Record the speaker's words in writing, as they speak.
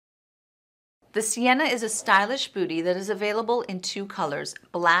The Siena is a stylish bootie that is available in two colors,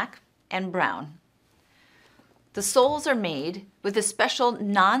 black and brown. The soles are made with a special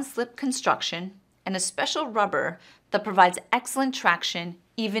non-slip construction and a special rubber that provides excellent traction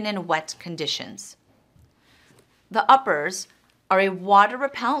even in wet conditions. The uppers are a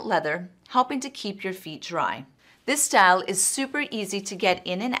water-repellent leather, helping to keep your feet dry. This style is super easy to get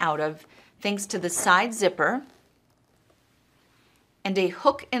in and out of thanks to the side zipper and a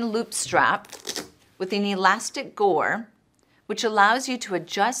hook and loop strap with an elastic gore, which allows you to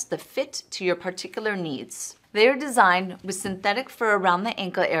adjust the fit to your particular needs. They are designed with synthetic fur around the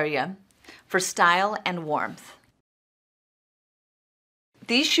ankle area for style and warmth.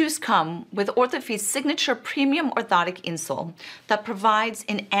 These shoes come with Orthofeet's signature premium orthotic insole that provides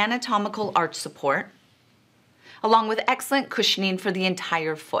an anatomical arch support, along with excellent cushioning for the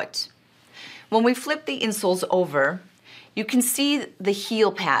entire foot. When we flip the insoles over, you can see the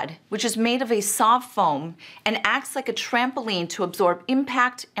heel pad, which is made of a soft foam and acts like a trampoline to absorb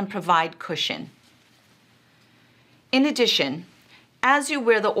impact and provide cushion. In addition, as you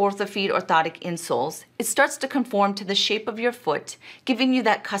wear the Orthofeet orthotic insoles, it starts to conform to the shape of your foot, giving you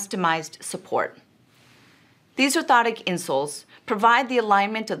that customized support. These orthotic insoles provide the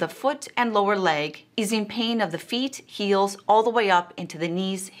alignment of the foot and lower leg, easing pain of the feet, heels, all the way up into the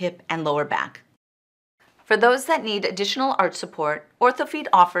knees, hip, and lower back. For those that need additional arch support, Orthofeet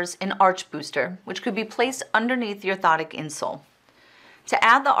offers an arch booster, which could be placed underneath the orthotic insole. To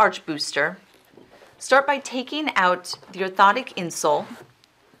add the arch booster, start by taking out the orthotic insole,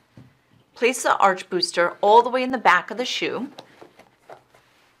 place the arch booster all the way in the back of the shoe,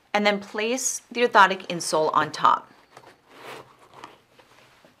 and then place the orthotic insole on top.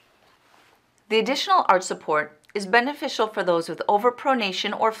 The additional arch support is beneficial for those with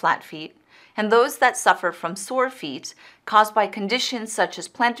overpronation or flat feet, and those that suffer from sore feet caused by conditions such as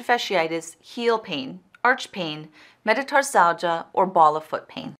plantar fasciitis, heel pain, arch pain, metatarsalgia, or ball of foot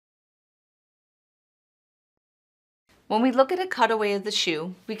pain. When we look at a cutaway of the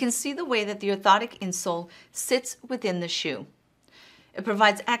shoe, we can see the way that the orthotic insole sits within the shoe. It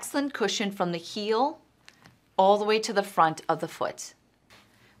provides excellent cushion from the heel all the way to the front of the foot.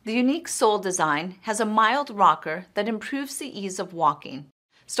 The unique sole design has a mild rocker that improves the ease of walking,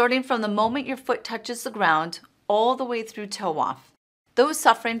 starting from the moment your foot touches the ground all the way through toe off. Those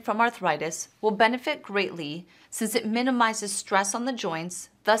suffering from arthritis will benefit greatly since it minimizes stress on the joints,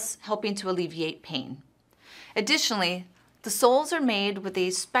 thus helping to alleviate pain. Additionally, the soles are made with a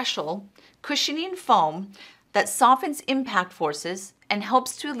special cushioning foam that softens impact forces and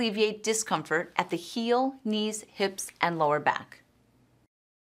helps to alleviate discomfort at the heel, knees, hips, and lower back.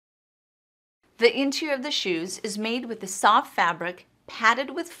 The interior of the shoes is made with a soft fabric padded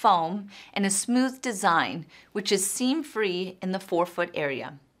with foam and a smooth design, which is seam-free in the forefoot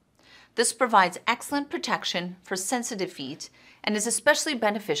area. This provides excellent protection for sensitive feet and is especially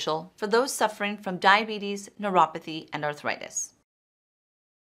beneficial for those suffering from diabetes, neuropathy, and arthritis.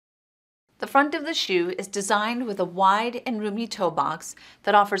 The front of the shoe is designed with a wide and roomy toe box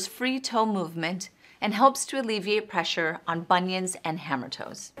that offers free toe movement and helps to alleviate pressure on bunions and hammer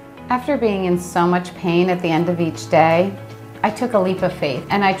toes. After being in so much pain at the end of each day, I took a leap of faith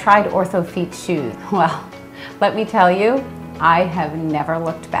and I tried Orthofeet shoes. Well, let me tell you, I have never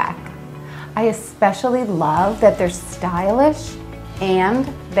looked back. I especially love that they're stylish and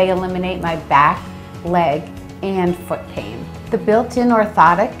they eliminate my back, leg, and foot pain. The built-in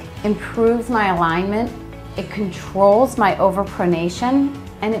orthotic improves my alignment, it controls my overpronation,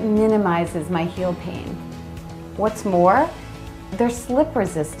 and it minimizes my heel pain. What's more, they're slip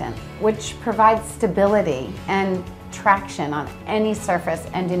resistant, which provides stability and traction on any surface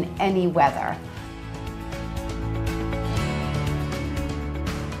and in any weather.